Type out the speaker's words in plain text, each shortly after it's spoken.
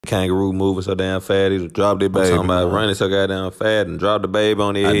Kangaroo moving so damn fast, he'll drop that baby. I'm talking about running so goddamn fast and drop the baby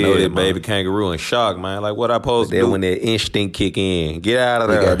on their head. I know that baby kangaroo in shock, man. Like, what I supposed to do? When that instinct kick in. Get out of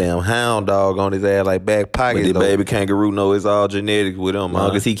there. Goddamn hound dog on his ass like back pocket. But the baby kangaroo know it's all genetics with him,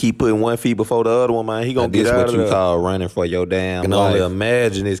 man. Cause he keep putting 1 foot before the other one, man. He gonna get out of there. This what you call running for your damn life. I can only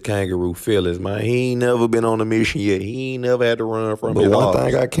imagine this kangaroo feelings, man. He ain't never been on a mission yet. He ain't never had to run from it. But one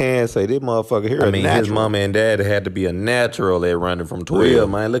thing I can say, this motherfucker here, I mean, his mama and daddy had to be a natural at running from 12,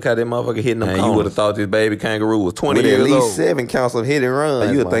 man. Look how that motherfucker hitting them corners. You would have thought this baby kangaroo was 20 years old. At least 7 counts of hit and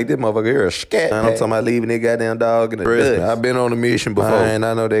run. You would think this motherfucker here a scat. I'm talking about leaving that goddamn dog in the dust. I've been on a mission before. Man,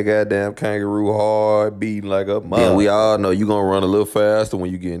 I know that goddamn kangaroo hard beating like a mother. And we all know you gonna run a little faster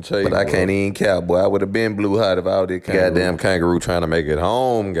when you getting chased. But I can't even count, boy. I would have been blue hot if I was that goddamn kangaroo trying to make it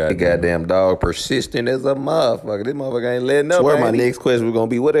home. Goddamn dog persistent as a motherfucker. This motherfucker ain't letting up. Swear my next question was gonna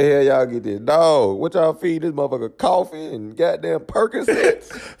be, what the hell y'all get this dog? What y'all feed this motherfucker? Coffee and goddamn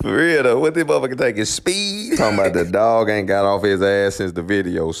Percocets? For real though, what this motherfucker taking speed? Talking about the dog ain't got off his ass since the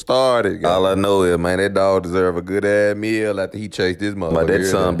video started. All I know is, man, that dog deserve a good ass meal after he chased this motherfucker. But that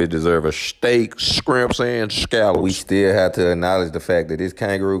son bitch deserve a steak, scrimps, and scallops. We still have to acknowledge the fact that this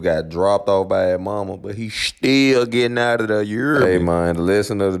kangaroo got dropped off by his mama, but he's still getting out of the Europe. Hey, man, the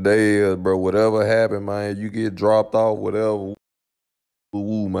lesson of the day is, bro, whatever happened, man, you get dropped off, whatever.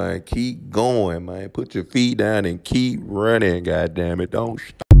 Ooh, man, keep going, man. Put your feet down and keep running, goddamn it. Don't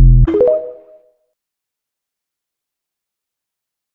stop.